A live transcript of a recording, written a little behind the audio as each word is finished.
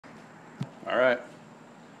All right.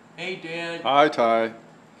 Hey, Dad. Hi, Ty.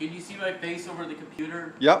 Can you see my face over the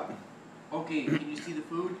computer? Yep. Okay, can you see the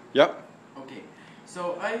food? Yep. Okay.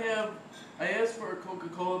 So I asked for a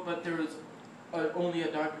Coca-Cola, but there was only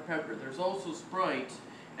a Dr. Pepper. There's also Sprite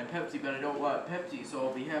and Pepsi, but I don't want Pepsi, so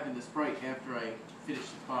I'll be having the Sprite after I finish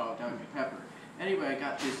the bottle of Dr. Pepper. Anyway, I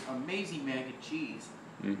got this amazing mac and cheese.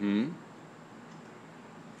 Mm-hmm.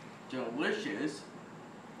 Delicious.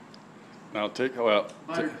 Now take,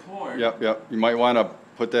 Buttered corn. Yep, yep. You might want to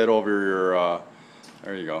put that over your,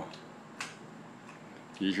 there you go.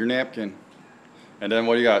 Use your napkin. And then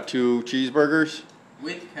what do you got? 2 cheeseburgers?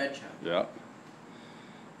 With ketchup. Yep.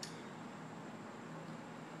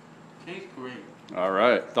 Tastes great. All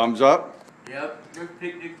right. Thumbs up? Yep, this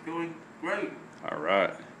picnic's going great. All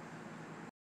right.